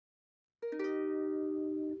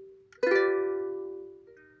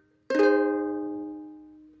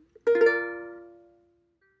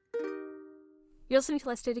You're listening to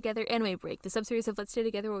Let's Stay Together Anime Break, the subseries of Let's Stay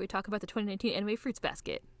Together where we talk about the 2019 anime Fruits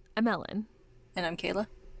Basket. I'm Ellen. And I'm Kayla.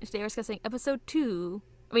 And today we're discussing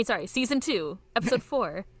Season 2, Episode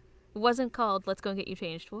 4. It wasn't called Let's Go and Get You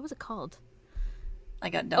Changed. What was it called? I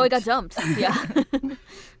got dumped. Oh, I got dumped. Yeah.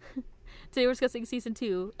 Today we're discussing Season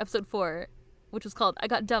 2, Episode 4, which was called I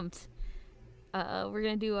Got Dumped. We're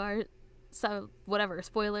going to do our,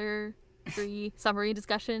 spoiler-free summary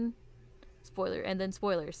discussion. Spoiler, and then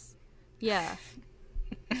spoilers. Yeah.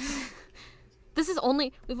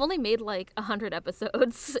 We've only made like 100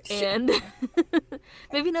 episodes, and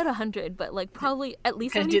maybe not 100, but like probably at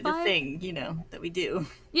least 75. Kind of do the thing, that we do.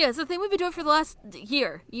 Yeah, it's the thing we've been doing for the last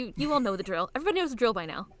year. You all know the drill. Everybody knows the drill by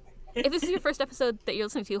now. If this is your first episode that you're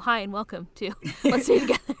listening to, hi and welcome to Let's Stay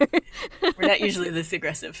Together. We're not usually this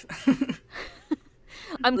aggressive.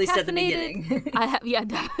 I'm at least caffeinated. at the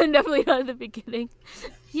beginning. Definitely not at the beginning.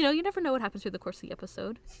 You never know what happens through the course of the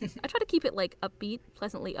episode. I try to keep it like upbeat,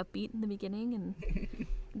 pleasantly upbeat in the beginning, and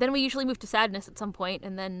then we usually move to sadness at some point,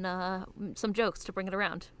 and then some jokes to bring it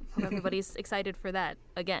around. Hope everybody's excited for that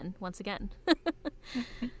once again.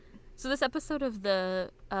 So this episode of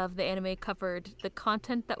the anime covered the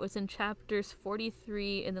content that was in chapters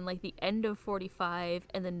 43, and then like the end of 45,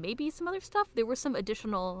 and then maybe some other stuff. There were some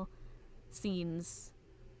additional scenes,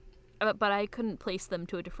 but I couldn't place them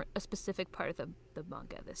to a specific part of the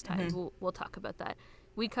manga this time. Mm-hmm. We'll talk about that.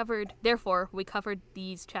 We covered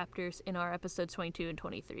these chapters in our episodes 22 and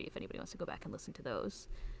 23, if anybody wants to go back and listen to those.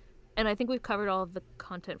 And I think we've covered all of the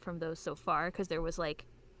content from those so far, because there was like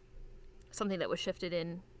something that was shifted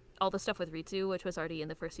in. All the stuff with Ritsu, which was already in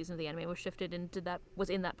the first season of the anime, was shifted into was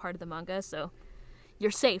in that part of the manga, so you're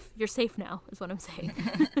safe. You're safe now, is what I'm saying.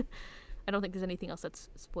 I don't think there's anything else that's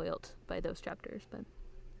spoiled by those chapters, but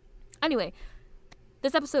anyway,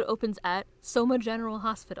 this episode opens at Soma General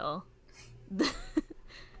Hospital. I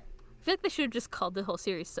feel like they should have just called the whole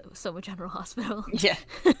series Soma General Hospital. Yeah.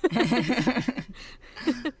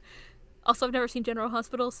 Also, I've never seen General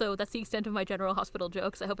Hospital, so that's the extent of my General Hospital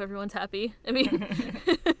jokes. I hope everyone's happy. I mean,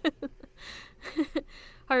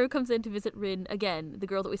 Haru comes in to visit Rin again, the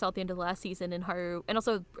girl that we saw at the end of the last season, and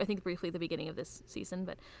also I think briefly at the beginning of this season,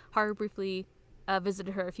 but Haru briefly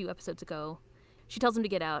visited her a few episodes ago. She tells him to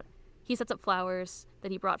get out. He sets up flowers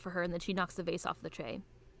that he brought for her, and then she knocks the vase off the tray.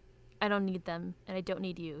 I don't need them, and I don't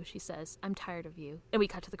need you, she says. I'm tired of you. And we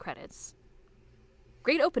cut to the credits.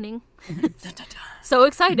 Great opening. So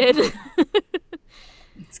excited.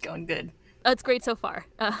 It's going good. It's great so far.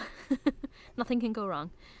 Nothing can go wrong.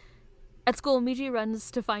 At school, Miji runs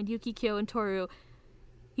to find Yuki, Kyo, and Toru.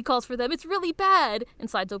 He calls for them. It's really bad! And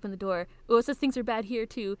slides open the door. Uo says things are bad here,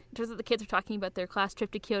 too. It turns out the kids are talking about their class trip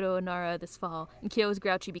to Kyoto and Nara this fall. And Kyo is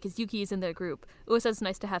grouchy because Yuki is in their group. Uo says it's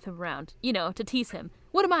nice to have him around. To tease him.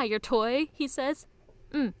 What am I, your toy? He says.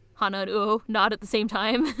 Hana and Uo nod at the same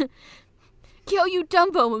time. Kyo, you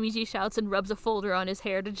Dumbo, Momiji shouts and rubs a folder on his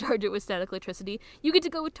hair to charge it with static electricity. You get to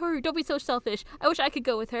go with Toru. Don't be so selfish. I wish I could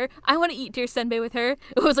go with her. I want to eat dear senbei with her.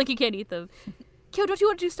 It was like you can't eat them. Kyo, don't you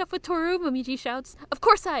want to do stuff with Toru? Momiji shouts. Of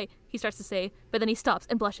course he starts to say, but then he stops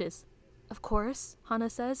and blushes. Of course,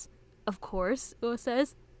 Hana says. Of course, Uo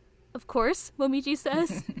says. Of course, Momiji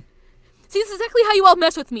says. See, this is exactly how you all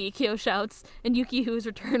mess with me, Kyo shouts. And Yuki, who has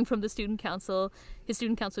returned from his student council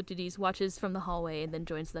duties, watches from the hallway and then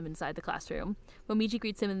joins them inside the classroom. Momiji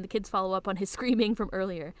greets him and the kids follow up on his screaming from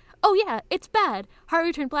earlier. Oh yeah, it's bad.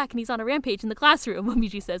 Haru turned black and he's on a rampage in the classroom,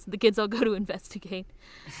 Momiji says, and the kids all go to investigate.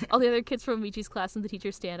 All the other kids from Momiji's class and the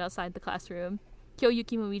teachers stand outside the classroom. Kyo,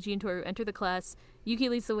 Yuki, Momiji, and Toru enter the class. Yuki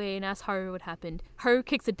leads the way and asks Haru what happened. Haru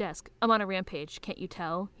kicks a desk. I'm on a rampage, can't you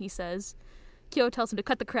tell? He says. Kyo tells him to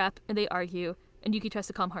cut the crap, and they argue, and Yuki tries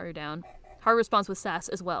to calm Haru down. Haru responds with sass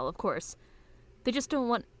as well, of course. They just don't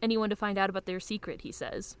want anyone to find out about their secret, he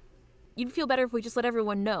says. You'd feel better if we just let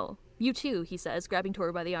everyone know. You too, he says, grabbing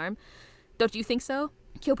Toru by the arm. Don't you think so?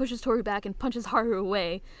 Kyo pushes Toru back and punches Haru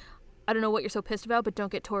away. I don't know what you're so pissed about, but don't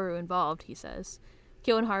get Toru involved, he says.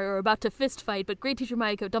 Kyo and Haru are about to fist fight, but great teacher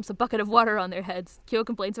Maiko dumps a bucket of water on their heads. Kyo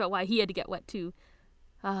complains about why he had to get wet too.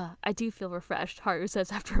 I do feel refreshed, Haru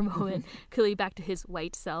says after a moment, clearly back to his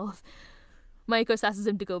white self. Maiko sasses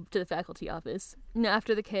him to go to the faculty office.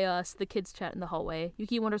 After the chaos, the kids chat in the hallway.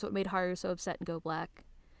 Yuki wonders what made Haru so upset and go black.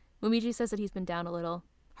 Momiji says that he's been down a little.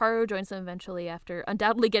 Haru joins them eventually after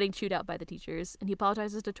undoubtedly getting chewed out by the teachers, and he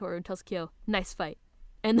apologizes to Toru and tells Kyo, nice fight,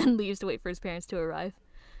 and then leaves to wait for his parents to arrive.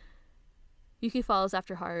 Yuki follows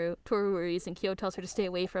after Haru. Toru worries, and Kyo tells her to stay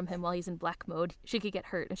away from him while he's in black mode. She could get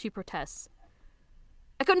hurt, and she protests.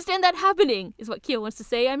 I couldn't stand that happening, is what Kyo wants to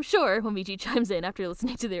say, I'm sure, Momiji chimes in after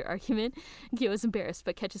listening to their argument. Kyo is embarrassed,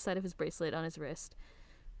 but catches sight of his bracelet on his wrist.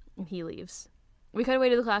 And he leaves. We cut away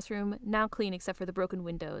to the classroom, now clean except for the broken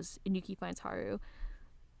windows, and Yuki finds Haru.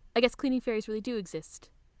 I guess cleaning fairies really do exist.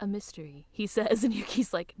 A mystery, he says, and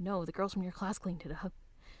Yuki's like, no, the girls from your class cleaned it up.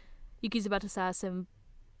 Yuki's about to sass him,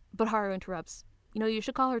 but Haru interrupts. You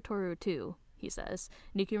should call her Toru too, he says.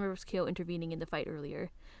 And Yuki remembers Kyo intervening in the fight earlier.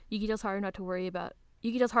 Yuki tells Haru to worry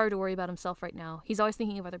about himself right now. He's always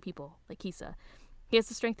thinking of other people, like Kisa. He has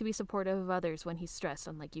the strength to be supportive of others when he's stressed,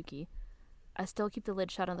 unlike Yuki. I still keep the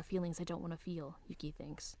lid shut on the feelings I don't want to feel, Yuki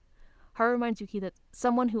thinks. Haru reminds Yuki that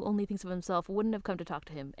someone who only thinks of himself wouldn't have come to talk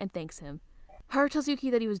to him, and thanks him. Haru tells Yuki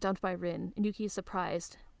that he was dumped by Rin, and Yuki is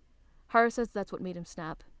surprised. Haru says that's what made him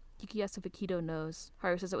snap. Yuki asks if Akito knows.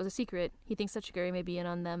 Haru says it was a secret. He thinks that Shigure may be in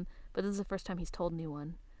on them, but this is the first time he's told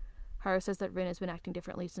anyone. Haru says that Rin has been acting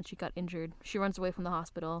differently since she got injured. She runs away from the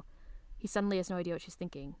hospital. He suddenly has no idea what she's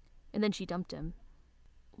thinking. And then she dumped him.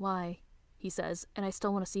 Why? He says, and I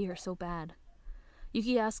still want to see her so bad.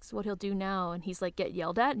 Yuki asks what he'll do now, and he's like, get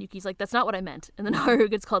yelled at? And Yuki's like, that's not what I meant. And then Haru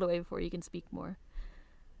gets called away before he can speak more.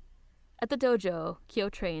 At the dojo, Kyo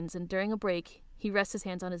trains, and during a break, he rests his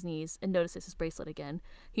hands on his knees and notices his bracelet again.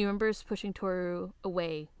 He remembers pushing Toru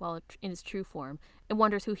away while in his true form, and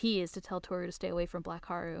wonders who he is to tell Toru to stay away from Black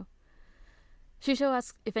Haru. Shisho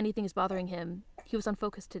asks if anything is bothering him. He was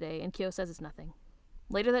unfocused today, and Kyo says it's nothing.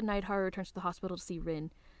 Later that night, Haru returns to the hospital to see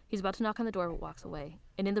Rin. He's about to knock on the door but walks away.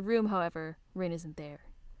 And in the room, however, Rin isn't there.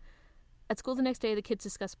 At school the next day, the kids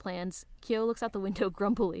discuss plans. Kyo looks out the window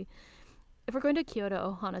grumpily. If we're going to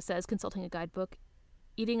Kyoto, Hana says, consulting a guidebook,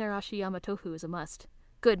 eating arashiyama tofu is a must.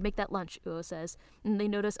 Good, make that lunch, Uo says. And they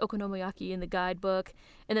notice okonomiyaki in the guidebook,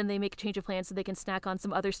 and then they make a change of plans so they can snack on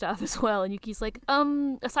some other stuff as well. And Yuki's like,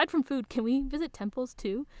 aside from food, can we visit temples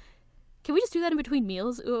too? Can we just do that in between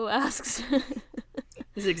meals? Uo asks.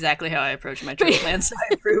 This is exactly how I approach my trip plans, so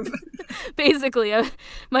I approve. Basically,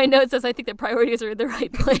 my note says I think their priorities are in the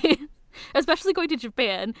right place. Especially going to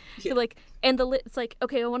Japan. Yeah. You're like, and it's like,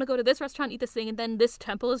 okay, I want to go to this restaurant, eat this thing, and then this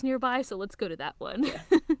temple is nearby, so let's go to that one. Yeah.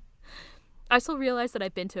 I still realized that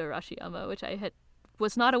I've been to Arashiyama, which I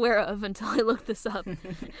was not aware of until I looked this up.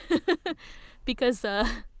 Because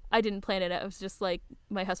I didn't plan it. I was just like,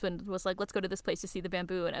 my husband was like, let's go to this place to see the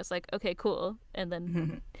bamboo, and I was like, okay, cool. And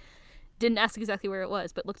then didn't ask exactly where it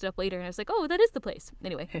was, but looked it up later, and I was like, oh, that is the place.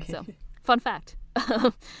 Anyway, so, fun fact.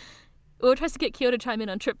 Uo tries to get Kyo to chime in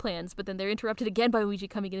on trip plans, but then they're interrupted again by Luigi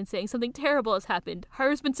coming in and saying something terrible has happened.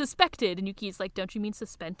 Haru's been suspected, and Yuki's like, don't you mean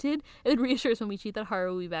suspended? And then reassures Luigi that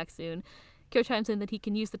Haru will be back soon. Kyo chimes in that he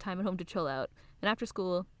can use the time at home to chill out. And after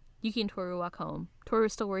school, Yuki and Toru walk home. Toru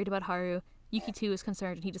is still worried about Haru. Yuki too is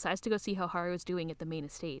concerned, and he decides to go see how Haru is doing at the main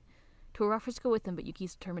estate. Toru offers to go with him, but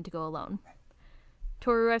Yuki's determined to go alone.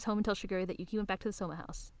 Toru arrives home and tells Shigure that Yuki went back to the Soma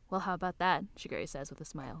house. Well, how about that? Shigure says with a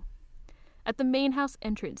smile. At the main house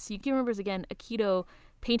entrance, Yuki remembers again Akito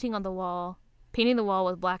painting the wall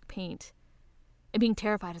with black paint, and being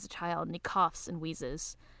terrified as a child, and he coughs and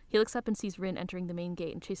wheezes. He looks up and sees Rin entering the main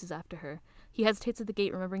gate and chases after her. He hesitates at the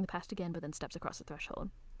gate, remembering the past again, but then steps across the threshold.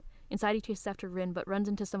 Inside, he chases after Rin, but runs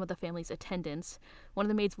into some of the family's attendants. One of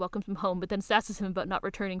the maids welcomes him home, but then sasses him about not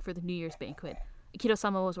returning for the New Year's banquet.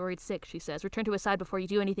 Akito-sama was worried sick, she says. Return to his side before you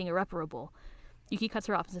do anything irreparable. Yuki cuts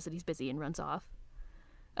her off and says that he's busy and runs off.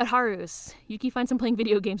 At Haru's, Yuki finds him playing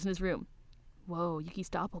video games in his room. Whoa, Yuki's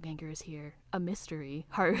doppelganger is here. A mystery,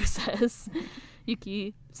 Haru says.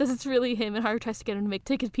 Yuki says it's really him, and Haru tries to get him to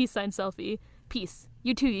take his peace sign selfie. Peace.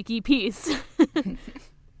 You too, Yuki. Peace.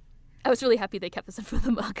 I was really happy they kept this in for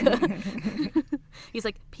the manga. He's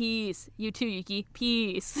like, peace. You too, Yuki.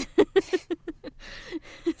 Peace.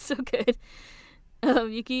 So good.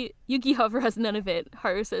 Yuki, however, has none of it.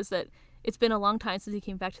 Haru says that it's been a long time since he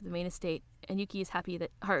came back to the main estate, and Yuki is happy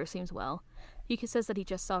that Haru seems well. Yuki says that he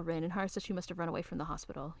just saw Rin, and Haru says she must have run away from the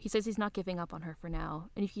hospital. He says he's not giving up on her for now,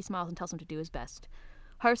 and Yuki smiles and tells him to do his best.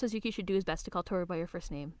 Haru says Yuki should do his best to call Toru by her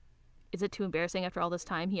first name. Is it too embarrassing after all this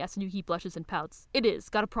time? He asks, and Yuki blushes and pouts. It is.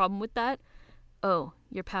 Got a problem with that? Oh,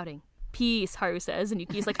 you're pouting. Peace, Haru says, and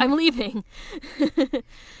Yuki's like, I'm leaving!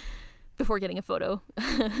 Before getting a photo.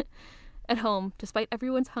 At home, despite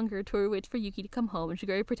everyone's hunger, Toru waits for Yuki to come home, and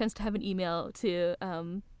Shigure pretends to have an email to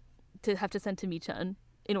have to send to Michan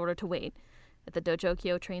in order to wait. At the dojo,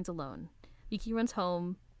 Kyo trains alone. Yuki runs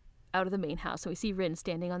home out of the main house, and we see Rin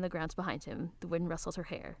standing on the grounds behind him. The wind rustles her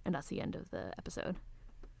hair, and that's the end of the episode.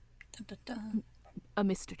 Dun, dun, dun. A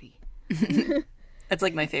mystery. That's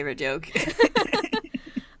like my favorite joke.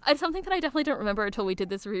 It's something that I definitely don't remember until we did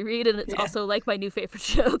this reread, and it's also like my new favorite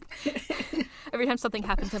joke. Every time something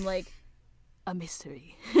happens, I'm like, a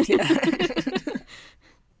mystery. Yeah.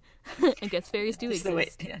 I guess fairies do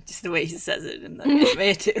exist. Just the way he says it in the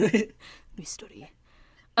anime too. Mystery.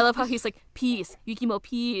 I love how he's like, peace, Yukimo,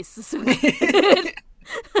 peace. So good.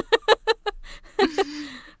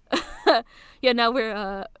 Yeah, now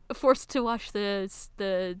we're forced to watch the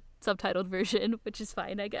subtitled version, which is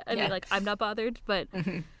fine. I mean, like, I'm not bothered, but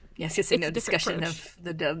Yes, yes, no discussion of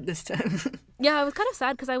the dub this time. yeah, I was kind of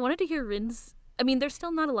sad because I wanted to hear Rin's. I mean, there's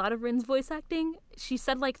still not a lot of Rin's voice acting. She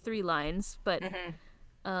said like 3 lines, but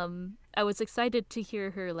I was excited to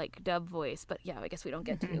hear her like dub voice. But yeah, I guess we don't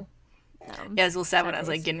get to. Yeah, it was a little sad when I was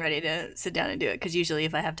like getting ready to sit down and do it, because usually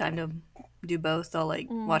if I have time to do both, I'll like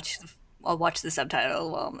I'll watch the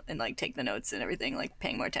subtitle while and like take the notes and everything, like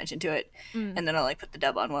paying more attention to it, and then I'll like put the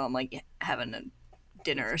dub on while I'm like having a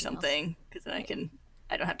dinner or something, because then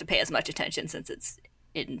I don't have to pay as much attention since it's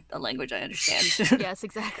in a language I understand. Yes,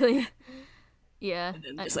 exactly. Yeah. And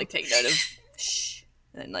then just like take note of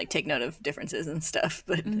and like take note of differences and stuff.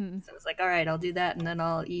 But so I was like, all right, I'll do that, and then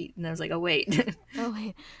I'll eat. And I was like, oh wait. Oh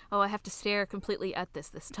wait. Oh, I have to stare completely at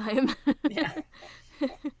this time. Yeah.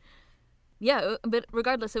 Yeah, but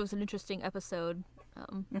regardless, it was an interesting episode.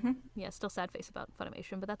 Yeah, still sad face about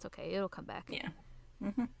Funimation, but that's okay. It'll come back. Yeah.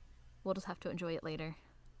 We'll just have to enjoy it later.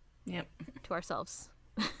 Yep. To ourselves.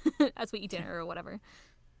 As we eat dinner or whatever.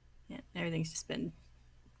 Yeah, everything's just been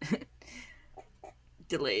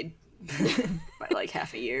delayed by like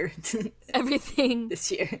half a year. Everything.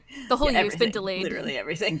 This year. The whole year's been delayed. Literally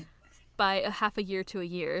everything. By a half a year to a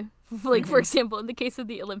year. Like, for example, in the case of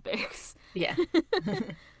the Olympics. Yeah.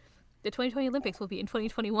 The 2020 Olympics will be in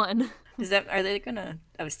 2021. Are they gonna,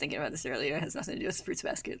 I was thinking about this earlier, it has nothing to do with Fruits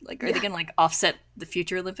Basket. Like, are they gonna like offset the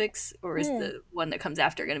future Olympics, or is the one that comes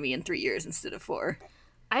after gonna be in 3 years instead of 4?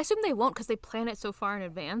 I assume they won't, because they plan it so far in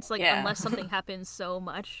advance. Like, unless something happens so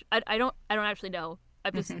much. I don't actually know.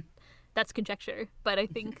 I'm just that's conjecture. But I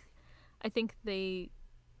think they,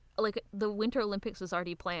 like, the Winter Olympics was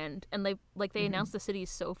already planned, and they announced the cities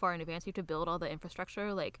so far in advance. You have to build all the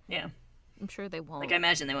infrastructure. Like, yeah, I'm sure they won't. Like, I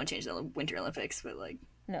imagine they won't change the Winter Olympics, but like,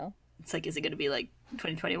 no. It's like, is it going to be like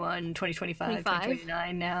 2021, 2025, 25?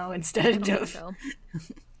 2029 now instead of? So.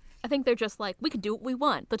 I think they're just like, we can do what we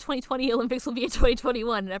want. The 2020 Olympics will be in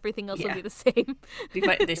 2021, and everything else will be the same.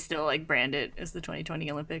 They still like brand it as the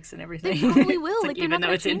 2020 Olympics and everything. They probably will. It's like even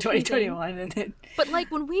though it's in 2021, and then. But like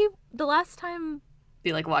the last time.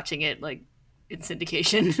 Be like watching it like in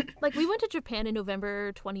syndication. Like, we went to Japan in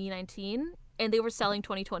November 2019, and they were selling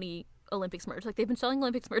 2020 Olympics merch. Like, they've been selling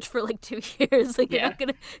Olympics merch for like 2 years. Like, they're not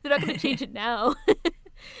gonna change it now.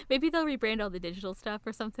 Maybe they'll rebrand all the digital stuff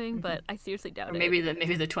or something, but I seriously doubt it. Maybe the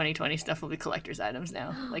 2020 stuff will be collector's items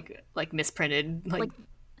now, like misprinted like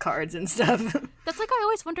cards and stuff. That's like, I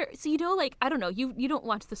always wonder. So, you know, like, I don't know. You don't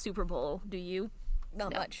watch the Super Bowl, do you?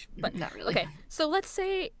 Not much, but not really. Okay, so let's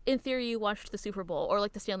say in theory you watched the Super Bowl or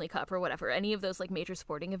like the Stanley Cup or whatever, any of those like major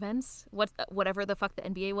sporting events. Whatever the fuck the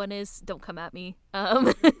NBA one is, don't come at me.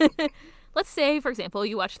 Let's say, for example,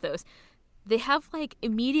 you watch those. They have like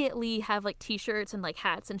immediately have like T-shirts and like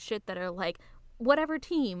hats and shit that are like whatever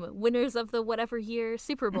team winners of the whatever year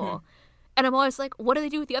Super Bowl. And I'm always like, what do they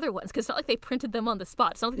do with the other ones? Because it's not like they printed them on the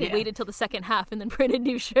spot. It's not like they waited till the second half and then printed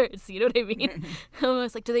new shirts. You know what I mean? I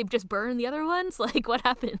was like, do they just burn the other ones? Like, what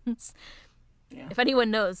happens? Yeah. If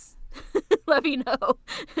anyone knows, let me know.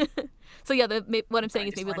 So yeah, what I'm saying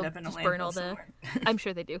is maybe they'll just burn all the. I'm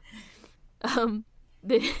sure they do. Like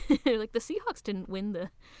the Seahawks didn't win the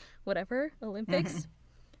whatever Olympics.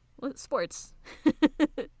 Well, sports.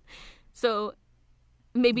 So.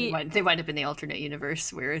 Maybe they wind up in the alternate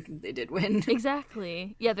universe where they did win.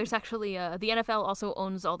 Exactly. Yeah, there's actually the NFL also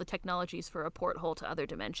owns all the technologies for a porthole to other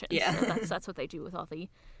dimensions. Yeah, so that's what they do with all the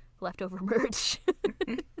leftover merch.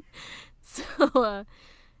 So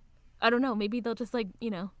I don't know. Maybe they'll just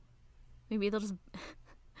maybe they'll just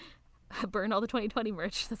burn all the 2020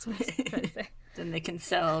 merch. That's what I'm trying to say. Then they can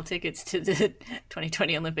sell tickets to the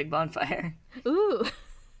 2020 Olympic bonfire. Ooh.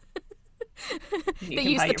 You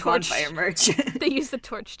can buy your bonfire merch. They use the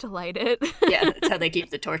torch to light it. Yeah, that's how they keep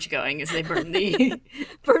the torch going, is they burn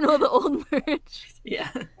burn all the old merch. Yeah.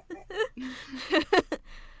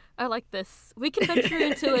 I like this. We can venture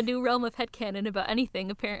into a new realm of headcanon about anything,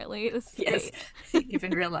 apparently. This is great.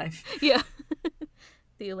 Even real life. Yeah.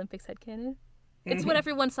 The Olympics headcanon. It's what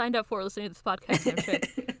everyone signed up for listening to this podcast, I'm sure.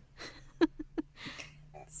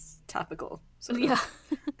 It's topical. Yeah.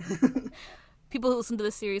 People who listen to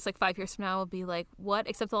this series like 5 years from now will be like, what?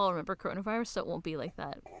 Except they'll all remember coronavirus, so it won't be like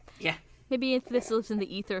that. Yeah. Maybe if this lives in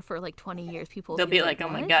the ether for like 20 years, they'll be like, oh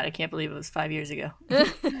my god, I can't believe it was 5 years ago.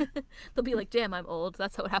 They'll be like, damn, I'm old.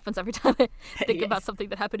 That's how it happens every time I think about something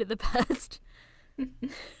that happened in the past.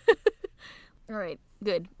 All right,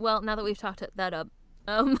 good. Well, now that we've talked that up,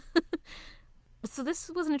 So this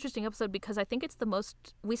was an interesting episode because I think it's the most.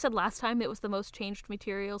 We said last time it was the most changed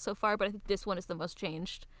material so far, but I think this one is the most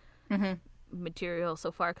changed material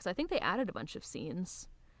so far because I think they added a bunch of scenes.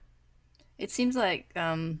 It seems like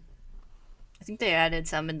I think they added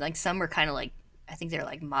some, and like some were kind of like I think they're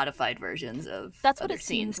like modified versions of That's what other it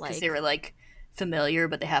scenes seems because like. they were like familiar,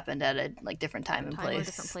 but they happened at a like different time and Or place.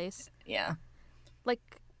 different place. Yeah. Like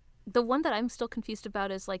the one that I'm still confused about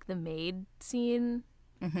is like the maid scene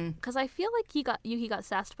because I feel like Yuki got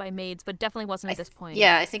sassed by maids, but definitely wasn't at this point.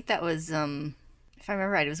 Yeah, I think that was if I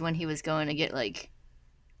remember right, it was when he was going to get like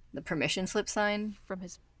the permission slip signed From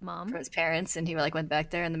his mom. for his parents, and he like went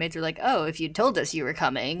back there, and the maids were like, "Oh, if you'd told us you were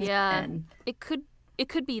coming." Yeah, And it could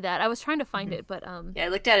be that. I was trying to find it, but yeah, I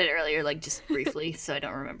looked at it earlier, like just briefly, so I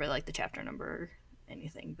don't remember like the chapter number or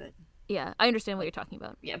anything, but yeah, I understand what you're talking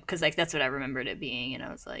about. yeah, because like that's what I remembered it being, and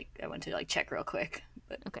I was like, I went to like check real quick,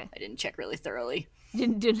 but Okay. I didn't check really thoroughly.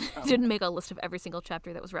 Didn't make a list of every single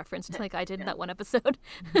chapter that was referenced like I did in that one episode.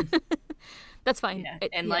 That's fine. Yeah,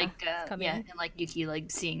 It- and yeah, like it's coming. yeah, and like Yuki like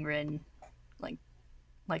seeing Rin, like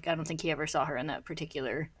I don't think he ever saw her in that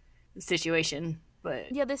particular situation,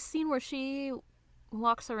 but Yeah, this scene where she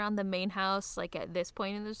walks around the main house, like at this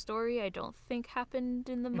point in the story, I don't think happened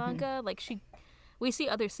in the manga. Like we see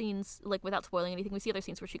other scenes, like without spoiling anything, we see other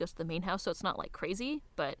scenes where she goes to the main house, so it's not like crazy,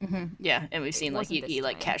 but yeah, and we've seen like wasn't Yuki this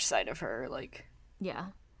like time. catch sight of her, like yeah,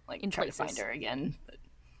 like in try places. to find her again. But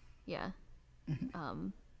Yeah.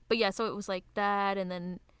 But yeah, so it was like that, and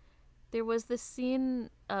then there was this scene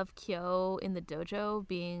of Kyo in the dojo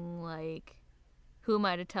being like, who am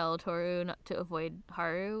I to tell Toru not to avoid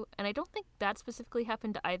Haru? And I don't think that specifically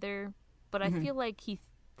happened either, but I feel like he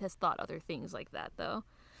has thought other things like that, though.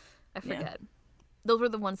 I forget. Those were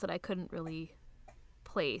the ones that I couldn't really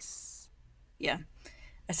place. yeah,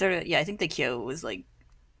 I think the Kyo was like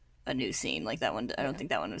a new scene, like that one. I don't think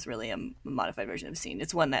that one was really a modified version of a scene.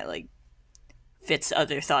 It's one that like fits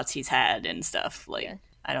other thoughts he's had and stuff. Like Yeah.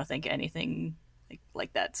 I don't think anything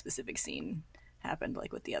like that specific scene happened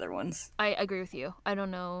like with the other ones. I agree with you. I don't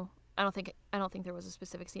know. I don't think there was a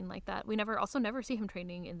specific scene like that. We never see him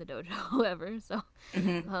training in the dojo ever. So,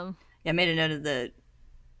 Yeah, I made a note of the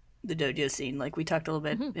dojo scene. Like we talked a little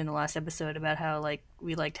bit in the last episode about how like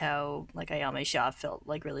we liked how like Ayame's shop felt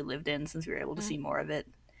like really lived in since we were able to see more of it.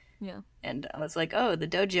 yeah. And I was like, oh, the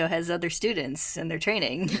dojo has other students and they're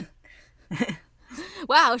training.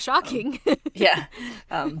 Wow, shocking. Yeah.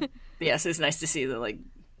 But yeah, so it's nice to see the like,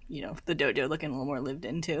 you know, the dojo looking a little more lived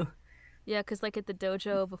in too. Yeah, because like at the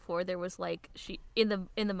dojo before, there was like she in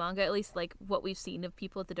the manga at least, like what we've seen of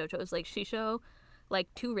people at the dojo is like Shisho, like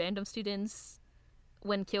 2 random students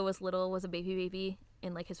when Kyo was little was a baby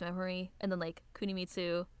in like his memory, and then like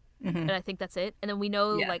Kunimitsu, and I think that's it. And then we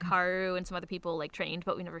know like Haru and some other people like trained,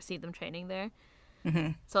 but we never see them training there.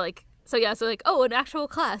 So oh, an actual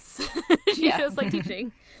class. Shisho's like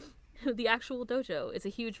teaching. The actual dojo is a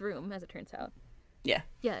huge room, as it turns out. Yeah.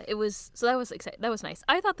 Yeah, it was. So that was exciting. That was nice.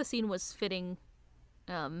 I thought the scene was fitting,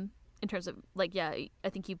 in terms of like, yeah, I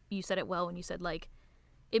think you said it well when you said like,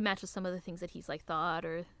 it matches some of the things that he's like thought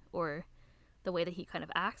or the way that he kind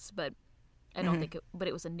of acts. But I don't think but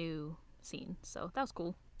it was a new scene, so that was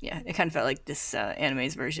cool. Yeah, it kind of felt like this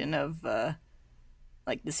anime's version of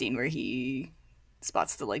like the scene where he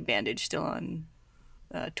spots the like bandage still on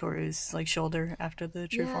Toru's like shoulder after the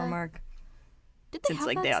true Yeah. form arc. Did they Since have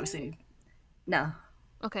like that they scene? obviously no.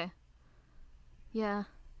 Okay. Yeah.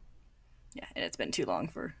 Yeah, and it's been too long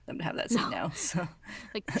for them to have that scene now. So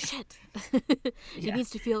Like shit. He needs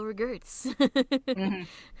to feel regrets. yeah,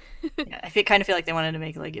 kind of feel like they wanted to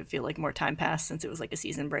make like it feel like more time passed since it was like a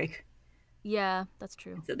season break. Yeah, that's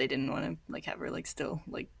true. So they didn't want to like have her like still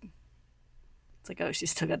like it's like oh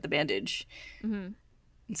she's still got the bandage. And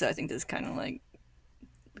so I think this is kind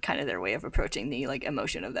of their way of approaching the like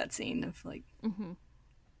emotion of that scene of like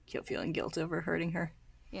Kyo feeling guilt over hurting her.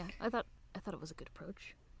 Yeah, I thought it was a good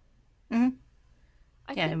approach. Mhm.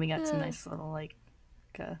 I Yeah, think and we got some nice little like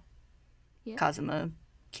Yeah. Kazuma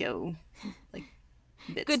Kyo like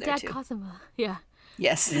bits good there dad too. Kazuma. Yeah.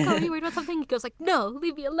 Yes. Like, oh, you worried about something? He goes like, no,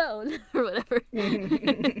 leave me alone, or whatever.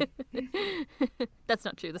 That's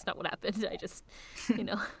not true. That's not what happened. I just,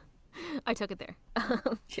 I took it there.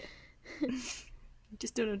 Yeah. I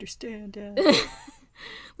just don't understand, Dad.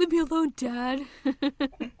 Leave me alone, Dad.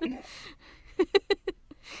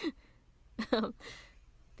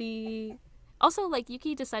 The also like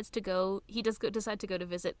Yuki decides to go. He does decide to go to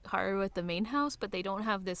visit Haru at the main house, but they don't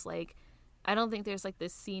have this like. I don't think there's like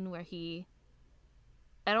this scene where he.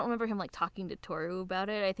 I don't remember him like talking to Toru about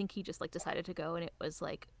it. I think he just like decided to go, and it was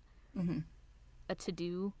like a to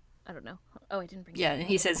do. I don't know. Oh, I didn't bring. Yeah, and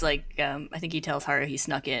he says like I think he tells Haru he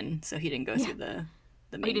snuck in, so he didn't go through the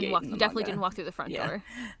main gate in He the definitely manga. didn't walk through the front Yeah.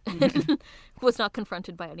 door. Was not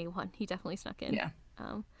confronted by anyone. He definitely snuck in. Yeah.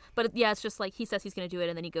 But yeah, it's just like he says he's going to do it,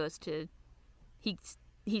 and then he goes to he's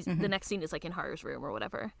the next scene is like in Haru's room or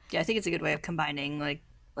whatever. Yeah, I think it's a good way of combining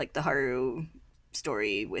like the Haru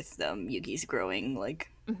story with Yuki's growing what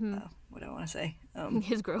do I want to say?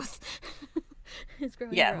 His growth, his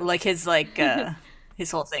growing. Yeah, growth. like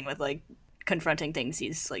his whole thing with like confronting things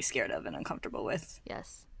he's like scared of and uncomfortable with.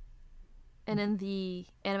 Yes. And in the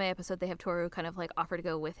anime episode, they have Toru kind of like offer to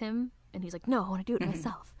go with him, and he's like, "No, I want to do it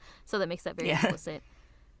myself." So that makes that very explicit.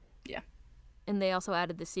 Yeah. And they also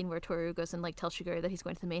added the scene where Toru goes and like tells Shigure that he's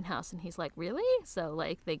going to the main house, and he's like, "Really?" So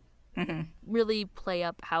like they really play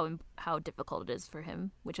up how difficult it is for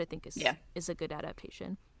him, which I think is a good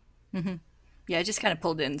adaptation. Yeah, I just kind of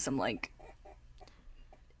pulled in some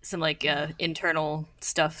internal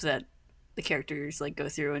stuff that the characters like go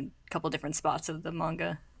through in a couple different spots of the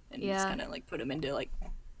manga, and just kind of like put them into like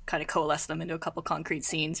kind of coalesce them into a couple concrete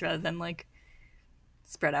scenes rather than like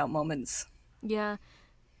spread out moments. Yeah,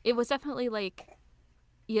 it was definitely like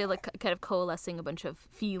like kind of coalescing a bunch of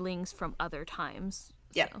feelings from other times.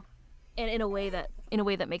 Yeah. So. And in a way that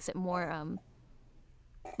makes it more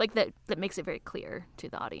like that makes it very clear to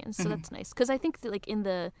the audience. So that's nice, because I think that like in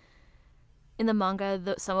the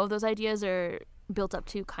manga, some of those ideas are built up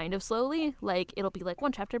to kind of slowly. Like it'll be like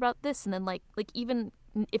one chapter about this, and then like even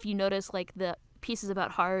if you notice like the pieces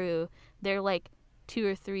about Haru, they're like 2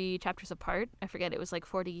 or 3 chapters apart. I forget, it was like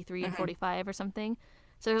 43 and 45 or something.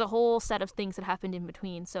 So there's a whole set of things that happened in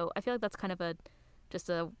between. So I feel like that's kind of just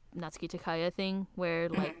a Natsuki Takaya thing, where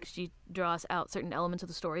like she draws out certain elements of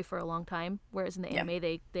the story for a long time, whereas in the anime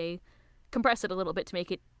they compress it a little bit to make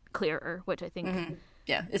it clearer, which I think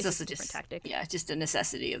Yeah, it's just also a different tactic. Yeah, just a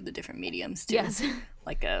necessity of the different mediums too. Yes.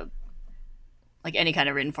 like any kind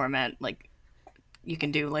of written format, like you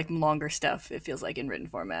can do like longer stuff, it feels like, in written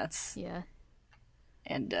formats. Yeah.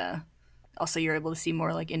 And also you're able to see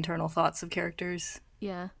more like internal thoughts of characters.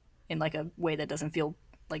 Yeah. In like a way that doesn't feel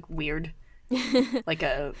like weird. like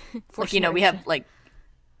we have like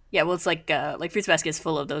it's like Fruits Basket is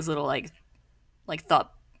full of those little like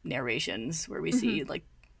thought narrations where we see like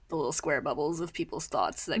the little square bubbles of people's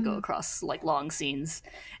thoughts that go across like long scenes,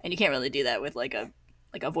 and you can't really do that with like a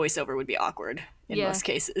voiceover. Would be awkward in most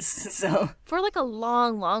cases. So for like a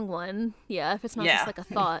long one, if it's not just like a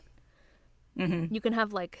thought, you can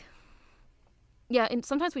have like and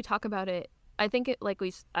sometimes we talk about it. I think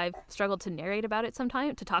I've struggled to narrate about it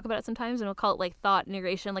sometimes, to talk about it sometimes, and we'll call it like thought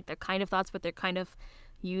narration, like they're kind of thoughts, but they're kind of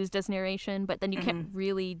used as narration. But then you can't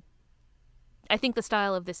really. I think the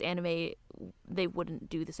style of this anime, they wouldn't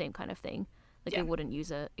do the same kind of thing. Like they wouldn't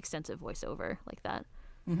use a extensive voiceover like that.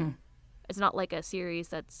 It's not like a series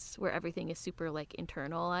that's where everything is super like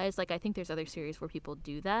internalized. Like I think there's other series where people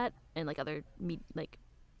do that, and like other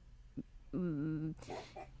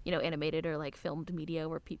animated or like filmed media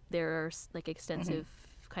where there are like extensive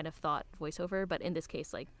kind of thought voiceover, but in this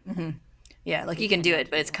case like like you can do it,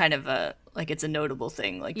 but it's kind of it's a notable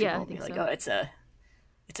thing, like people will be like, oh, it's a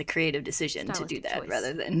creative decision to do that choice,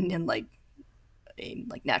 rather than in like a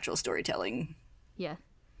natural storytelling.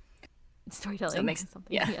 Storytelling, so it makes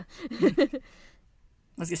something. I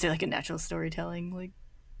was gonna say like a natural storytelling, like,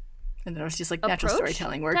 and then it was just like natural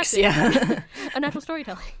storytelling works. A natural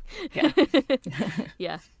storytelling.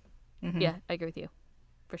 Yeah, I agree with you,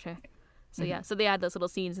 for sure. So so they add those little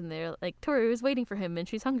scenes in there, like Toru is waiting for him and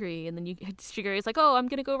she's hungry, and then Shigure is like, oh, I'm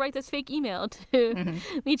gonna go write this fake email to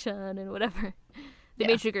Michan and whatever. They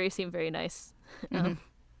made Shigure seem very nice. It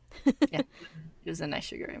was a nice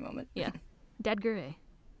Shigure moment. Dad Gure.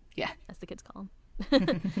 Yeah, as the kids call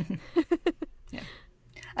him.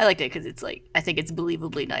 I liked it because it's like, I think it's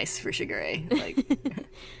believably nice for Shigure. Like,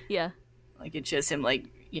 like it shows him like,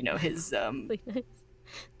 his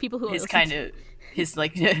people who his kind of his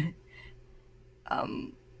like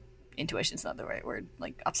intuition's not the right word,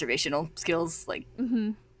 like observational skills. Like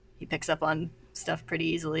he picks up on stuff pretty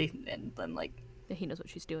easily, and then like he knows what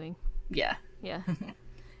she's doing. Yeah.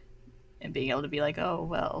 And being able to be like, oh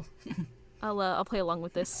well. I'll play along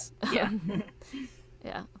with this. Yeah.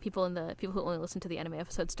 People who only listen to the anime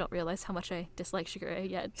episodes don't realize how much I dislike Shigure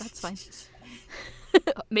yet. That's fine.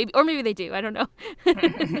 maybe they do. I don't know.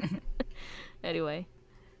 Anyway,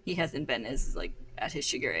 he hasn't been as like at his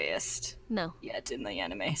Shigure-est no yet in the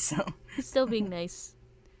anime, so he's still being nice.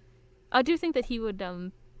 I do think that he would.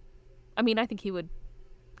 I think he would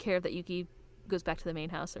care that Yuki goes back to the main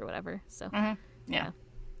house or whatever. So yeah,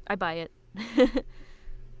 I buy it.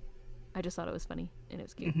 I just thought it was funny and it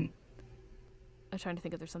was cute. I'm trying to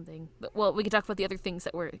think if there's something. Well, we could talk about the other things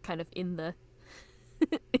that were kind of in the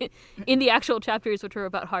in the actual chapters, which were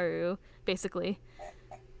about Haru, basically.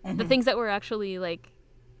 The things that were actually like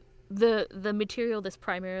the material this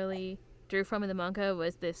primarily drew from in the manga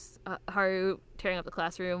was this Haru tearing up the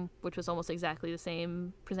classroom, which was almost exactly the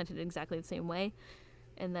same, presented in exactly the same way,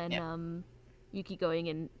 and then Yuki going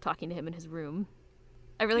and talking to him in his room.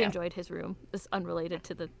 I really enjoyed his room. It's unrelated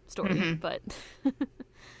to the story, but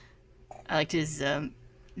I liked his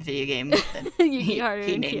video game. Yuki Haru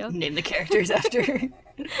he named the characters after.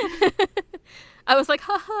 I was like,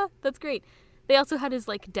 haha, that's great. They also had his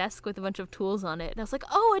like desk with a bunch of tools on it, and I was like,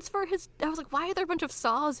 oh, it's for his. I was like, why are there a bunch of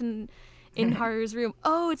saws in Haru's room?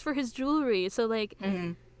 Oh, it's for his jewelry. So like,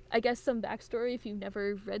 I guess some backstory if you've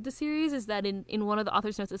never read the series is that in one of the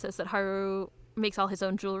author's notes it says that Haru makes all his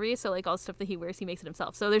own jewelry, so like all the stuff that he wears he makes it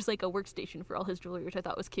himself. So there's like a workstation for all his jewelry, which I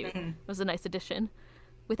thought was cute. It was a nice addition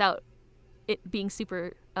without it being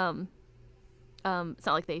super it's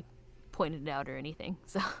not like they pointed it out or anything.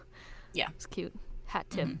 So yeah, it's cute. Hat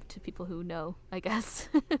tip to people who know, I guess.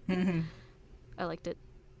 I liked it.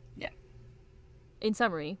 Yeah. In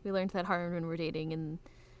summary, we learned that Haru and Rin were dating and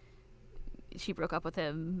she broke up with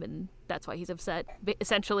him, and that's why he's upset,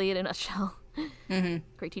 essentially, in a nutshell.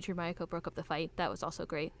 Great teacher Mayako broke up the fight. That was also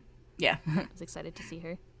great. Yeah. I was excited to see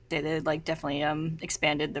her. They like definitely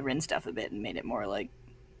expanded the Rin stuff a bit and made it more like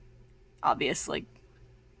obvious like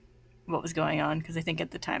what was going on, because I think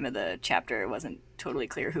at the time of the chapter it wasn't totally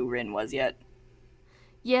clear who Rin was yet.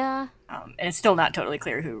 Yeah. And it's still not totally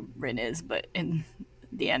clear who Rin is, but in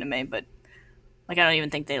the anime, but like I don't even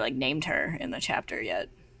think they like named her in the chapter yet.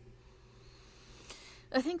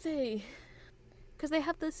 I think because they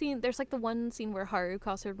have the scene. There's like the one scene where Haru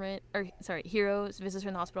calls her Rin, or sorry, Hiro visits her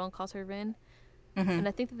in the hospital and calls her Rin, and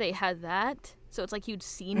I think that they had that, so it's like you'd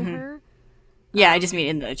seen her. Yeah, I just mean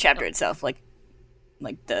in the chapter itself, like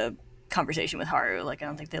the conversation with Haru. Like I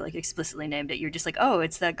don't think they like explicitly named it. You're just like, oh,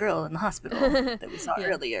 it's that girl in the hospital that we saw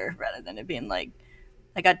earlier, rather than it being like,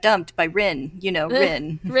 I got dumped by Rin. You know,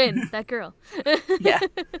 Rin. Rin, that girl. Yeah.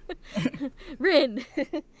 Rin.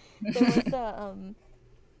 There was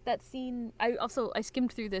that scene. I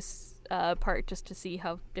skimmed through this part just to see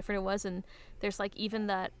how different it was, and there's like even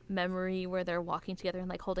that memory where they're walking together and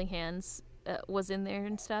like holding hands was in there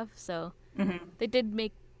and stuff. So they did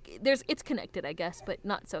make it's connected, I guess, but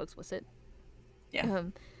not so explicit. Yeah.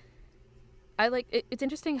 I like it's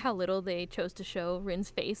interesting how little they chose to show Rin's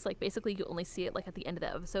face. Like basically you only see it like at the end of the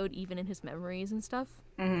episode, even in his memories and stuff.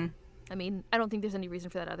 I mean, I don't think there's any reason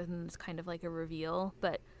for that other than it's kind of like a reveal,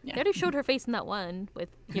 but they already showed her face in that one with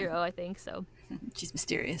Hiro, I think, so. She's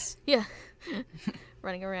mysterious. Yeah.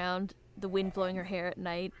 Running around, the wind blowing her hair at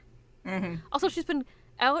night. Also, she's been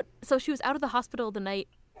out, so she was out of the hospital the night,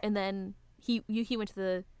 and then Yuki went to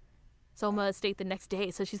the Soma estate the next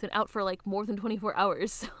day, so she's been out for like more than 24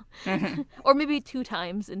 hours. So. Or maybe 2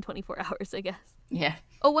 times in 24 hours, I guess. Yeah.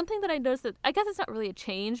 Oh, one thing that I noticed that I guess it's not really a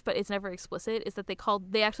change, but it's never explicit, is that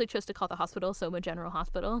they actually chose to call the hospital Soma General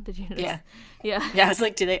Hospital. Did you notice? Yeah. Yeah. Yeah, I was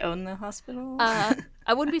like, do they own the hospital? I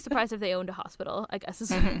wouldn't be surprised if they owned a hospital, I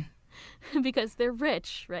guess. Because they're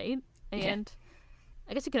rich, right? And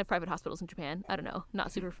I guess you can have private hospitals in Japan. I don't know.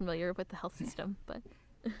 Not super familiar with the health system, but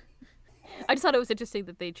I just thought it was interesting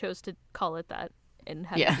that they chose to call it that and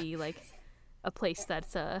have it be like a place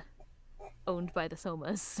that's owned by the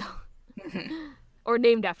Somas. So. Or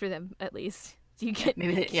named after them, at least. So you get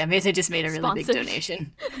maybe they just made a really big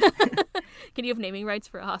donation. Can you have naming rights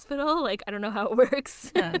for a hospital? Like, I don't know how it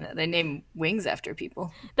works. No, they name wings after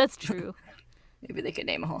people. That's true. Maybe they could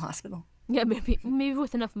name a whole hospital. Yeah, maybe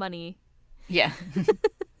with enough money. Yeah.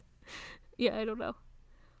 Yeah, I don't know.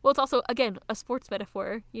 Well, it's also, again, a sports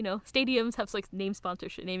metaphor. You know, stadiums have like name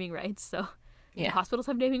sponsorship, naming rights. So, do hospitals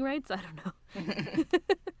have naming rights? I don't know.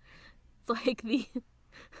 It's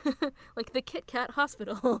like the Kit Kat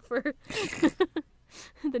Hospital for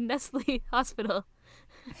the Nestle Hospital.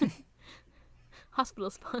 Hospital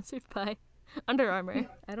sponsored by Under Armour.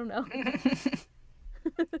 I don't know.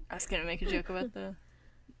 I was gonna make a joke about the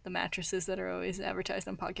mattresses that are always advertised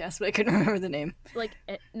on podcasts, but I couldn't remember the name. Like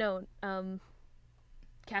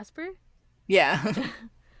Casper? Yeah.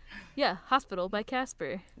 Yeah, Hospital by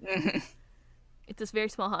Casper. It's this very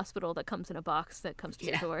small hospital that comes in a box that comes to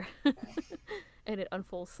your door. And it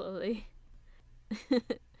unfolds slowly.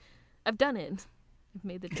 I've done it. I've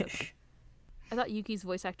made the joke. I thought Yuki's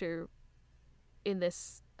voice actor in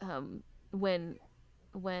this, when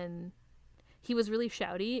he was really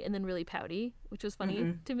shouty and then really pouty, which was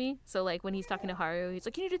funny to me. So like when he's talking to Haru, he's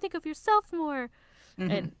like, you need to think of yourself more.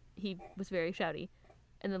 And he was very shouty.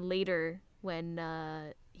 And then later when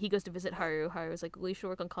he goes to visit Haru was like, well, you should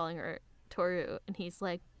work on calling her Toru, and he's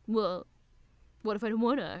like, well, what if I don't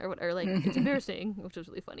wanna? Or like, it's embarrassing, which was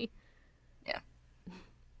really funny. Yeah,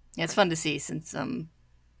 it's fun to see since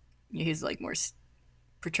he's like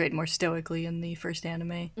portrayed more stoically in the first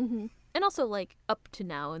anime. Mm-hmm. And also, like, up to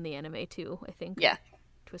now in the anime, too, I think. Yeah.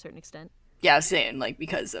 To a certain extent. Yeah, I was saying, like,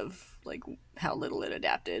 because of, like, how little it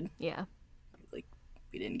adapted. Yeah. Like,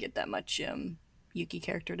 we didn't get that much Yuki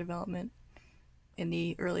character development in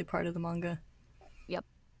the early part of the manga. Yep.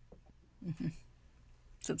 Mm-hmm.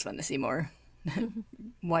 So it's fun to see more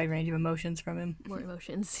wide range of emotions from him. More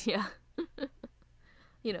emotions, yeah.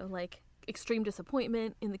 You know, like, extreme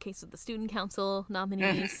disappointment in the case of the student council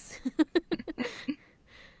nominees.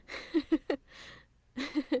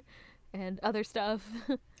 And other stuff.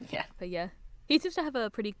 Yeah. But yeah. He seems to have a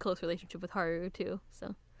pretty close relationship with Haru, too,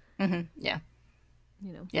 so. Mm-hmm. Yeah.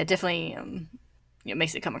 You know. Yeah, definitely it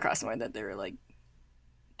makes it come across more that they're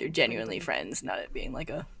genuinely friends, not it being like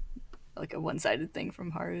a one-sided thing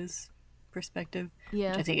from Haru's perspective.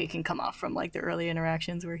 Yeah. Which I think it can come off from like the early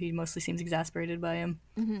interactions where he mostly seems exasperated by him.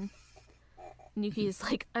 Mm-hmm. And Yuki's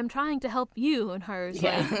like, I'm trying to help you, and Haru's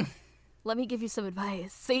like, let me give you some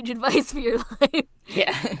advice. Sage advice for your life.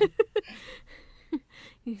 Yeah.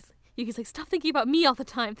 Yuki's like, stop thinking about me all the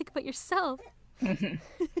time. Think about yourself.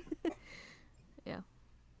 Yeah.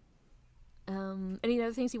 Any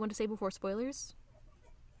other things you want to say before spoilers?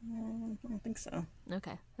 I don't think so.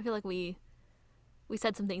 Okay. I feel like we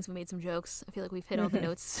said some things, we made some jokes. I feel like we've hit all the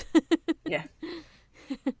notes. Yeah.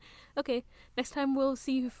 Okay. Next time we'll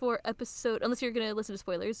see you for episode, unless you're going to listen to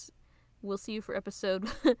spoilers, we'll see you for episode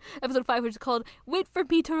 5, which is called Wait for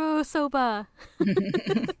Mitaro Soba.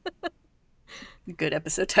 Good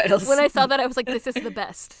episode titles. When I saw that, I was like, this is the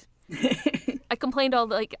best. I complained all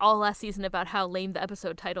last season about how lame the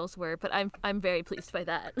episode titles were, but I'm very pleased by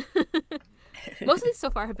that. Most of these so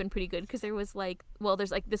far have been pretty good, because there was like, well,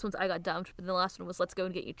 there's like, this one's I Got Dumped, but the last one was Let's Go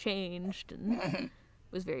and Get You Changed, and it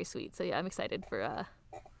was very sweet. So yeah, I'm excited for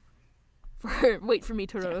Wait for Me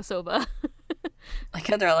Toro Soba. Like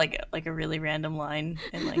how they're all like a really random line,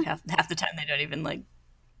 and like half the time they don't even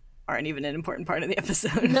aren't even an important part of the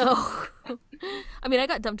episode. No. I mean, I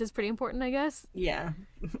Got Dumped is pretty important, I guess. Yeah.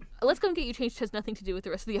 Let's Go and Get You Changed has nothing to do with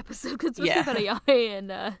the rest of the episode, because it's mostly about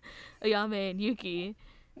Ayame and Yuki.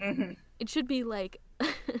 Mm-hmm. It should be like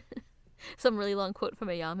some really long quote from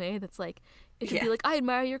Ayame that's like, it should be like, I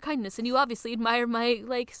admire your kindness, and you obviously admire my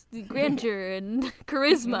like grandeur and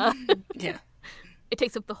charisma. Yeah. It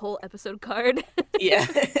takes up the whole episode card. Yeah.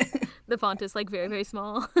 The font is like very, very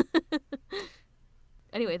small.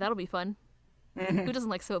 Anyway, that'll be fun. Mm-hmm. Who doesn't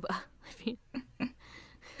like soba? I mean,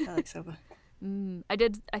 I like soba.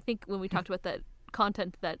 I think when we talked about that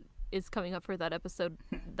content that is coming up for that episode,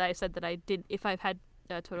 that I said that I did, if I've had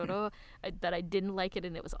Tororo, that I didn't like it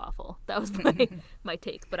and it was awful. That was my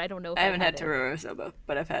take, but I don't know if I haven't had it. Tororo soba,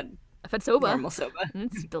 but I've had soba. Normal soba.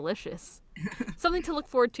 It's delicious. Something to look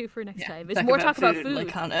forward to for next time. It's talk more about talk about food. food. Like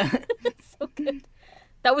Hana. It's so good.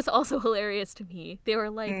 That was also hilarious to me. They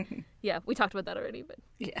were like, yeah, we talked about that already, but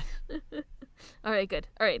yeah. All right, good.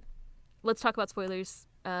 All right, let's talk about spoilers.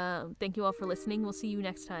 Thank you all for listening. We'll see you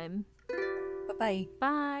next time. Bye-bye.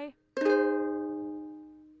 Bye.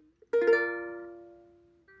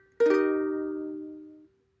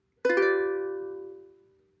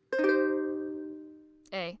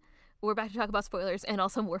 Hey, we're back to talk about spoilers and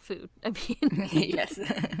also more food. I mean, Yes.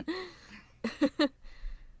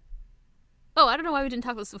 Oh, I don't know why we didn't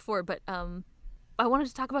talk about this before, but I wanted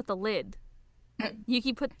to talk about the lid.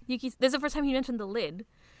 Yuki. This is the first time he mentioned the lid.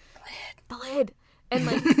 The lid. And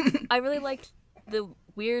like, I really liked the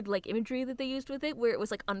weird like imagery that they used with it, where it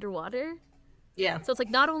was like underwater. Yeah. So it's like,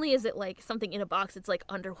 not only is it like something in a box, it's like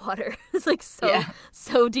underwater. It's like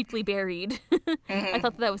so deeply buried. I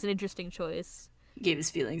thought that was an interesting choice. Gave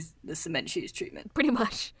his feelings the cement shoes treatment. Pretty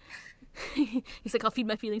much. He's like, I'll feed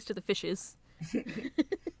my feelings to the fishes.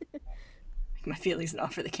 My feelings an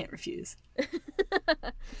offer they can't refuse.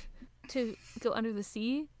 To go under the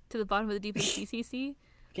sea, to the bottom of the deep in CCC.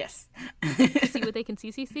 Yes. To see what they can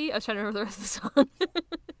CCC. I was trying to remember the rest of the song.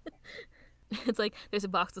 It's like, there's a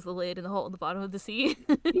box with a lid and the hole in the bottom of the sea.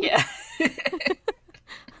 Yeah.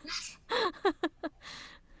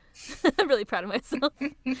 I'm really proud of myself.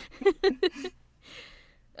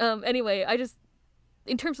 Anyway,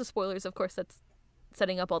 in terms of spoilers, of course, that's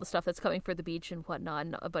setting up all the stuff that's coming for the beach and whatnot,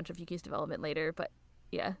 and a bunch of Yuki's development later. But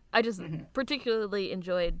yeah, I just particularly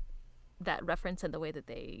enjoyed that reference and the way that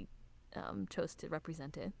they chose to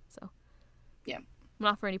represent it. So yeah,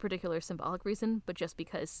 not for any particular symbolic reason, but just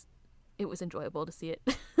because it was enjoyable to see it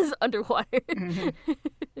underwater. It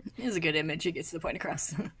is a good image. It gets the point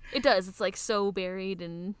across. It does. It's like so buried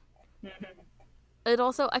and It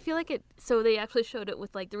also, I feel like it, so they actually showed it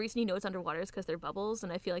with, like, the reason you know it's underwater is because they're bubbles,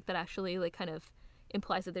 and I feel like that actually, like, kind of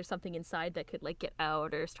implies that there's something inside that could, like, get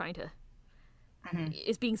out or is trying to,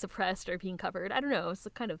 is being suppressed or being covered. I don't know, it's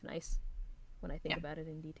kind of nice when I think about it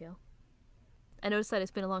in detail. I noticed that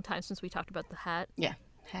it's been a long time since we talked about the hat. Yeah.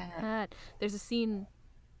 Hat. There's a scene,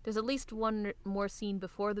 there's at least one more scene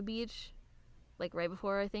before the beach, like right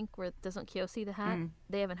before, I think, where doesn't Kyo see the hat?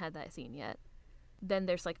 They haven't had that scene yet. Then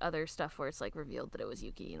there's like other stuff where it's like revealed that it was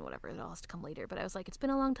Yuki and whatever. It all has to come later. But I was like, it's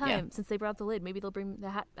been a long time since they brought up the lid. Maybe they'll bring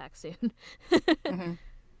the hat back soon.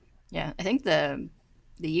 Yeah, I think the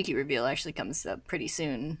Yuki reveal actually comes up pretty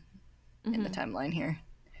soon in the timeline here.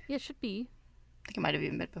 Yeah, it should be. I think it might have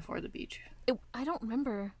even been before the beach. I don't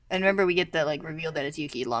remember. And remember, we get the like reveal that it's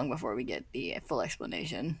Yuki long before we get the full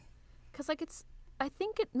explanation. Because like I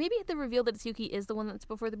think maybe the reveal that it's Yuki is the one that's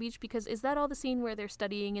before the beach, because is that all the scene where they're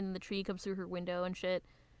studying and the tree comes through her window and shit?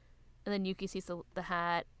 And then Yuki sees the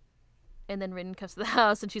hat, and then Rin comes to the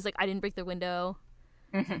house and she's like, I didn't break the window.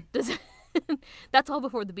 That's all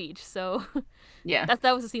before the beach, so yeah.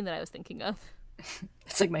 That was the scene that I was thinking of.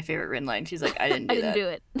 It's like my favorite Rin line. She's like, I didn't do that. I didn't do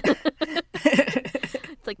it.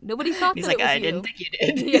 It's like, nobody thought He's that like, it was I you. didn't think you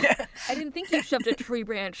did. Yeah. I didn't think you shoved a tree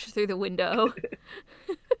branch through the window.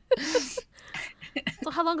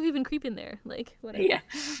 So how long have you been creeping there? Like, whatever. Yeah.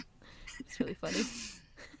 It's really funny.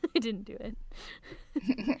 I didn't do it.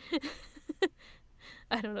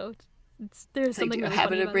 I don't know. There's something like, really a habit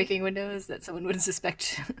funny of about breaking windows that someone wouldn't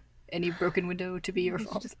suspect any broken window to be your She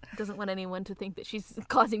fault. just doesn't want anyone to think that she's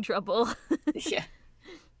causing trouble. Yeah.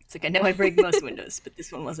 It's like, I know I break most windows, but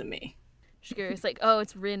this one wasn't me. Shigura's like, oh,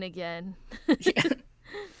 it's Rin again. Yeah.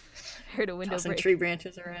 Heard a window Tossing break. tree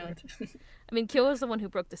branches around. I mean, Kyo was the one who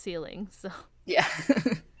broke the ceiling, so Yeah.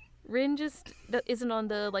 Rin just isn't on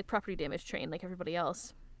the like property damage train like everybody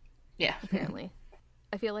else, Yeah. apparently.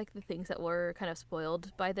 I feel like the things that were kind of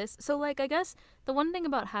spoiled by this. So, like, I guess the one thing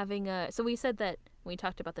about having so we said that when we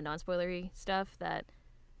talked about the non-spoilery stuff, that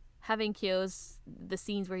having the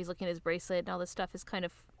scenes where he's looking at his bracelet and all this stuff is kind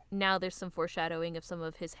of, now there's some foreshadowing of some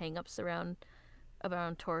of his hang-ups around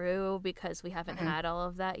Toru, because we haven't had all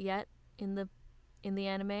of that yet in the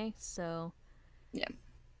anime, so Yeah.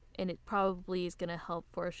 and it probably is going to help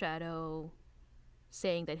foreshadow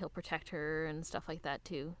saying that he'll protect her and stuff like that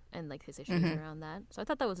too, and like his issues around that. So I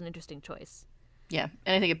thought that was an interesting choice. Yeah.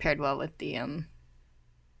 And I think it paired well with the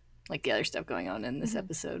like the other stuff going on in this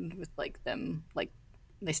episode with like them, like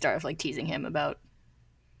they start off like teasing him about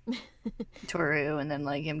Toru, and then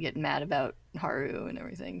like him getting mad about Haru and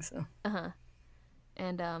everything. So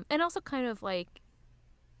And also kind of like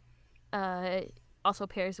also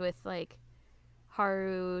pairs with like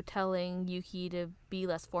Haru telling Yuki to be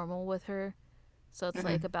less formal with her. So it's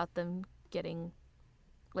like about them getting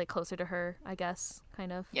like closer to her, I guess,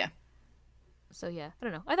 kind of. Yeah. So yeah, I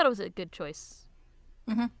don't know. I thought it was a good choice.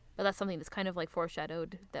 But that's something that's kind of like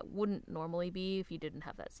foreshadowed that wouldn't normally be if you didn't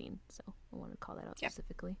have that scene. So I wanted to call that out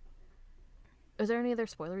specifically. Is there any other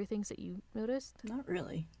spoilery things that you noticed? Not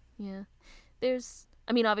really. Yeah.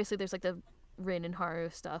 Obviously there's like the Rin and Haru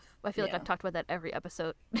stuff. I feel like I've talked about that every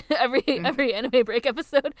episode, every Anime Break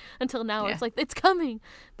episode until now. It's like, it's coming,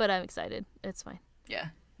 but I'm excited. It's fine. Yeah.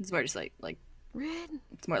 It's more just like Rin.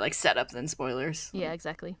 it's more like setup than spoilers. Yeah,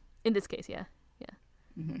 exactly. In this case, yeah.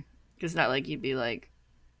 Because it's not like you'd be like,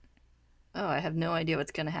 oh, I have no idea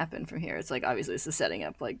what's going to happen from here. It's like, obviously this is setting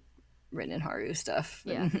up like Rin and Haru stuff.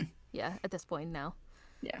 Yeah. Yeah, at this point now.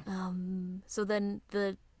 Yeah. So then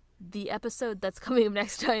the episode that's coming up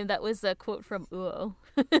next time, that was a quote from Uo.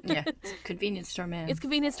 Yeah. It's Convenience Store Man. It's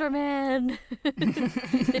Convenience Store Man.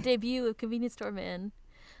 The debut of Convenience Store Man.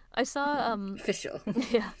 I saw official.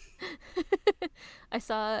 Yeah. I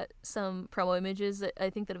saw some promo images that I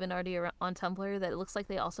think that have been already on Tumblr that it looks like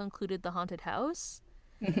they also included the haunted house.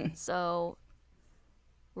 So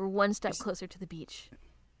we're one step closer to the beach.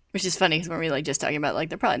 Which is funny because when we like just talking about like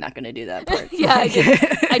they're probably not going to do that part. Yeah,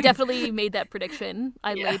 I definitely made that prediction.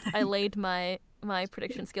 I laid my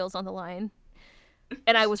prediction skills on the line,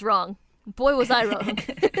 and I was wrong. Boy, was I wrong.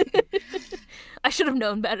 I should have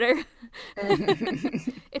known better.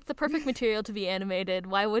 It's the perfect material to be animated.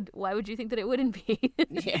 Why would you think that it wouldn't be?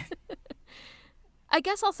 Yeah. I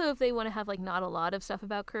guess also if they want to have like not a lot of stuff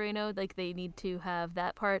about Kureno, like they need to have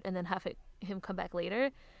that part and then have him come back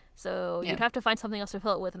later. So you'd have to find something else to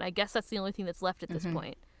fill it with, and I guess that's the only thing that's left at this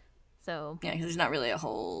point. So yeah, because there's not really a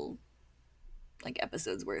whole like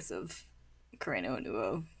episode's worth of Kureno and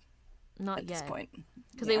Uo not at yet. this point.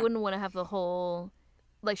 Because they wouldn't want to have the whole,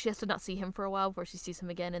 like, she has to not see him for a while before she sees him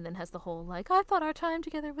again, and then has the whole, like, I thought our time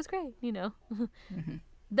together was great, you know?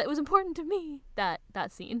 That was important to me, that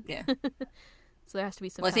scene. Yeah. So there has to be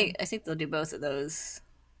some Well, time. I think they'll do both of those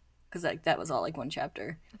because like that was all like one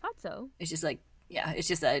chapter. I thought so. It's just like it's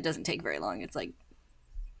just that it doesn't take very long. It's like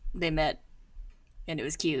they met and it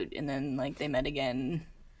was cute, and then like they met again,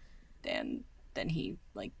 and then he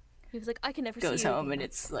like He was like, I can never goes see you home, again. and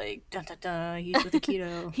it's like dun dun dun. He's with a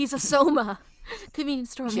keto. He's a Soma.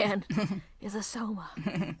 Convenience store man is a Soma.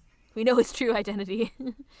 We know his true identity.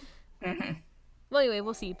 Well, anyway,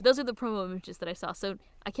 we'll see. But those are the promo images that I saw, so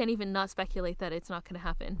I can't even not speculate that it's not going to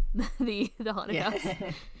happen. the haunted house,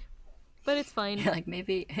 but it's fine. Like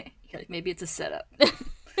maybe it's a setup.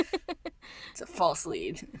 It's a false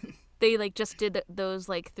lead. They like just did those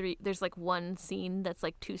like 3. There's like one scene that's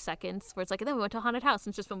like 2 seconds where it's like, and then we went to a haunted house,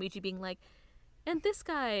 and it's just from Ouija being like, and this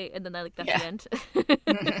guy, and then that's the end.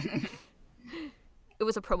 It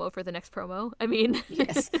was a promo for the next promo. I mean,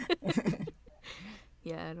 Yes.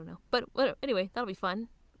 Yeah, I don't know. But anyway, that'll be fun.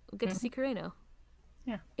 We'll get to see Kureno.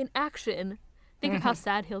 Yeah. In action. Think of how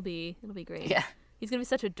sad he'll be. It'll be great. Yeah. He's going to be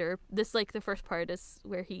such a derp. This, like, the first part is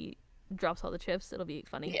where he drops all the chips. It'll be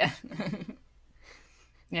funny. Yeah.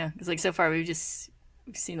 Yeah, because like so far we've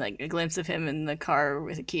seen like a glimpse of him in the car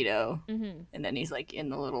with a keto, and then he's like in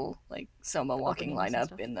the little like Soma walking Openings and lineup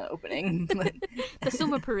stuff. in the opening. The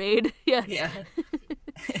Soma parade. Yes. Yeah.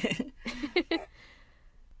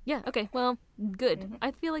 Yeah, okay. Well, good.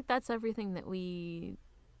 I feel like that's everything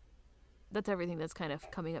that's kind of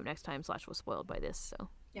coming up next time / was spoiled by this, so.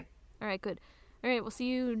 Yep. All right, good. All right, we'll see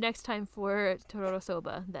you next time for Tororo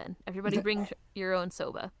Soba then. Everybody bring your own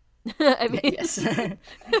soba. I mean, Yes.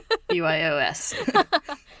 BYOS.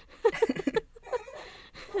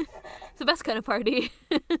 it's the best kind of party.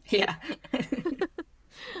 Yeah.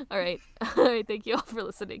 All right. All right, thank you all for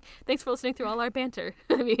listening. Thanks for listening through all our banter.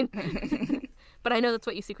 I mean, but I know that's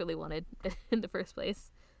what you secretly wanted in the first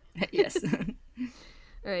place. Yes.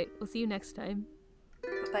 All right, we'll see you next time.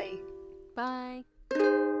 Bye. Bye.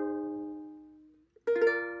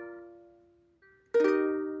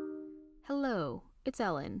 Hello, it's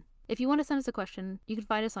Ellen. If you want to send us a question, you can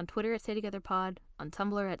find us on Twitter at StayTogetherPod, on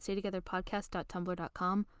Tumblr at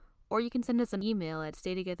staytogetherpodcast.tumblr.com, or you can send us an email at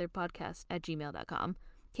staytogetherpodcast@gmail.com.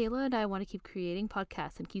 Kayla and I want to keep creating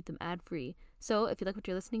podcasts and keep them ad-free, so if you like what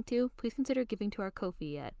you're listening to, please consider giving to our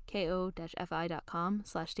Ko-fi at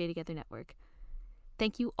ko-fi.com/staytogethernetwork.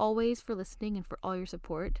 Thank you always for listening and for all your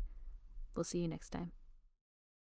support. We'll see you next time.